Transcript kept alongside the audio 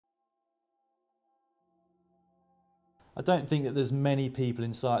I don't think that there's many people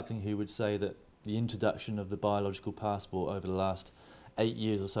in cycling who would say that the introduction of the biological passport over the last 8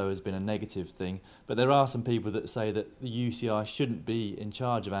 years or so has been a negative thing, but there are some people that say that the UCI shouldn't be in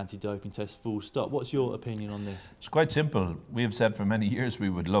charge of anti-doping tests full stop. What's your opinion on this? It's quite simple. We have said for many years we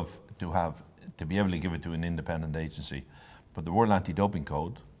would love to be able to give it to an independent agency, but the World Anti-Doping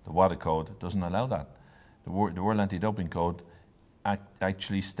Code, the WADA code, doesn't allow that. The World Anti-Doping Code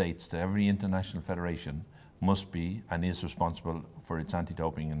actually states that every international federation must be and is responsible for its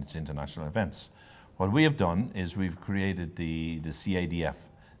anti-doping and its international events. What we have done is we've created the CADF,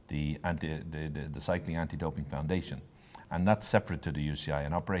 the Cycling Anti-Doping Foundation, and that's separate to the UCI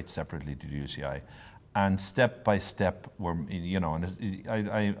and operates separately to the UCI. And step by step,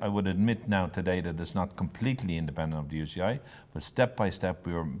 I would admit now today that it's not completely independent of the UCI, but step by step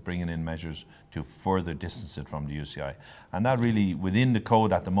we are bringing in measures to further distance it from the UCI. And that really, within the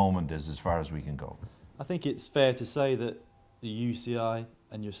code at the moment, is as far as we can go. I think it's fair to say that the UCI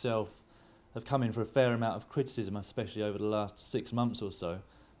and yourself have come in for a fair amount of criticism, especially over the last 6 months or so.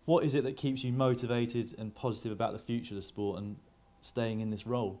 What is it that keeps you motivated and positive about the future of the sport and staying in this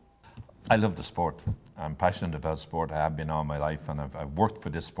role? I love the sport. I'm passionate about sport. I have been all my life, and I've worked for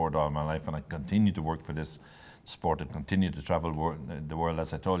this sport all my life, and I continue to work for this sport and continue to travel the world.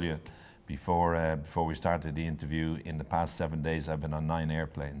 As I told you before we started the interview, in the past 7 days I've been on 9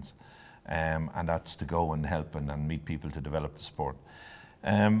 airplanes, and that's to go and help and meet people to develop the sport.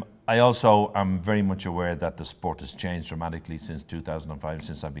 I also am very much aware that the sport has changed dramatically since 2005,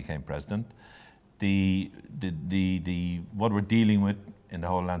 since I became president. What we're dealing with in the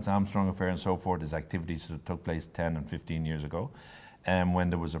whole Lance Armstrong affair and so forth is activities that took place 10 and 15 years ago, when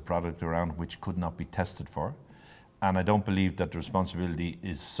there was a product around which could not be tested for. And I don't believe that the responsibility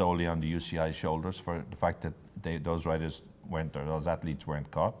is solely on the UCI's shoulders for the fact that those riders weren't, or those athletes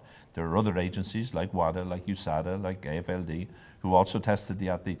weren't caught. There are other agencies like WADA, like USADA, like AFLD, who also tested the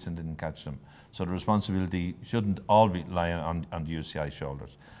athletes and didn't catch them. So the responsibility shouldn't all lie on the UCI's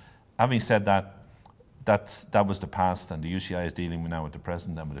shoulders. Having said that, that was the past, and the UCI is dealing now with the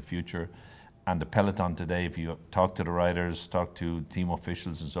present and with the future. And the peloton today, if you talk to the riders, talk to team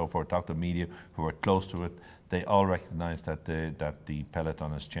officials and so forth, talk to media who are close to it, they all recognise that the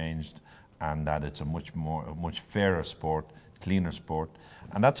peloton has changed and that it's a much fairer sport, cleaner sport,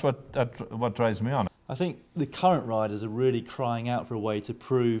 and that's what drives me on. I think the current riders are really crying out for a way to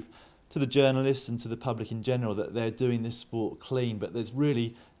prove to the journalists and to the public in general that they're doing this sport clean, but there's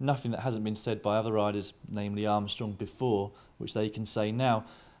really nothing that hasn't been said by other riders, namely Armstrong, before, which they can say now.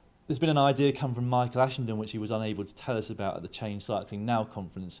 There's been an idea come from Michael Ashenden which he was unable to tell us about at the Change Cycling Now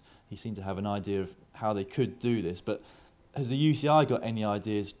conference. He seemed to have an idea of how they could do this, but has the UCI got any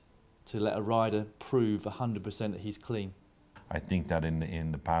ideas to let a rider prove 100% that he's clean? I think that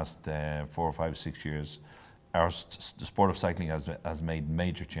in the past 4, 5, 6 years, the sport of cycling has made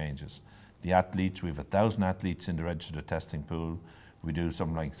major changes. The athletes, we have 1,000 athletes in the registered testing pool. We do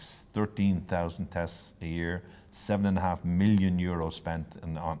something like 13,000 tests a year, €7.5 million spent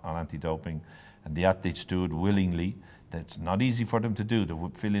on anti-doping, and the athletes do it willingly. It's not easy for them to do,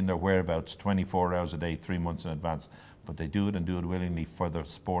 to fill in their whereabouts 24 hours a day, 3 months in advance, but they do it and do it willingly for the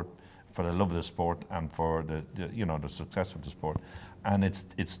sport, for the love of the sport, and for the success of the sport. And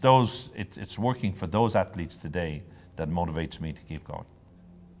it's working for those athletes today that motivates me to keep going.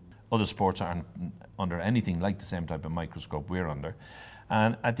 Other sports aren't under anything like the same type of microscope we're under,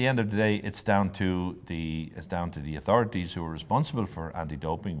 and at the end of the day, it's down to the authorities who are responsible for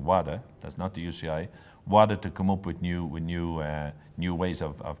anti-doping, WADA. That's not the UCI. WADA to come up with new ways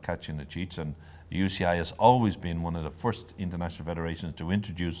of catching the cheats, and the UCI has always been one of the first international federations to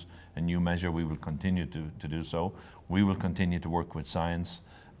introduce a new measure. We will continue to do so. We will continue to work with science.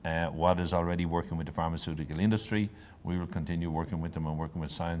 WADA is already working with the pharmaceutical industry. We will continue working with them and working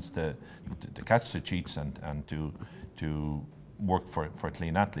with science to catch the cheats and to work for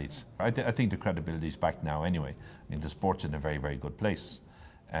clean athletes. I think the credibility is back now anyway. I mean, the sport's in a very, very good place.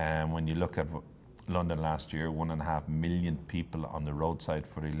 And when you look at London last year, 1.5 million people on the roadside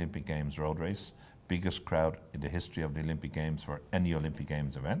for the Olympic Games road race, biggest crowd in the history of the Olympic Games for any Olympic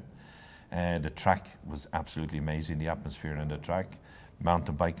Games event. The track was absolutely amazing, the atmosphere on the track,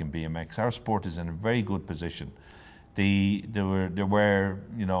 mountain bike and BMX. Our sport is in a very good position. There were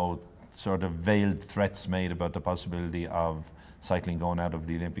sort of veiled threats made about the possibility of cycling going out of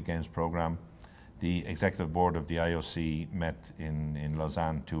the Olympic Games programme. The executive board of the IOC met in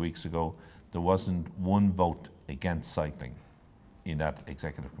Lausanne 2 weeks ago. There wasn't one vote against cycling in that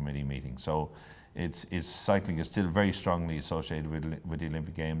executive committee meeting. So cycling is still very strongly associated with the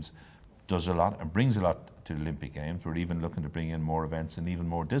Olympic Games. does a lot and brings a lot to the Olympic Games. We're even looking to bring in more events and even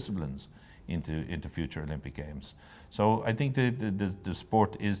more disciplines into future Olympic Games. So I think the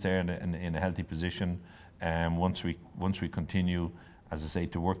sport is there in a healthy position. Once we continue, as I say,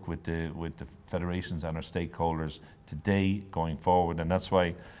 to work with the federations and our stakeholders today going forward, and that's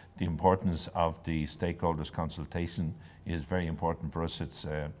why the importance of the stakeholders consultation is very important for us. It's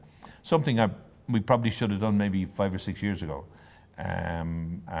something we probably should have done maybe 5 or 6 years ago,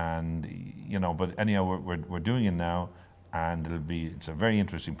 and you know. But anyhow, we're doing it now, and it's a very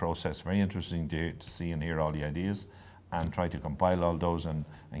interesting process, very interesting to see and hear all the ideas, and try to compile all those and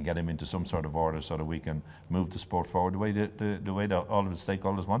get them into some sort of order so that we can move the sport forward the way that all of the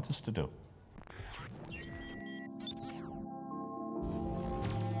stakeholders want us to do.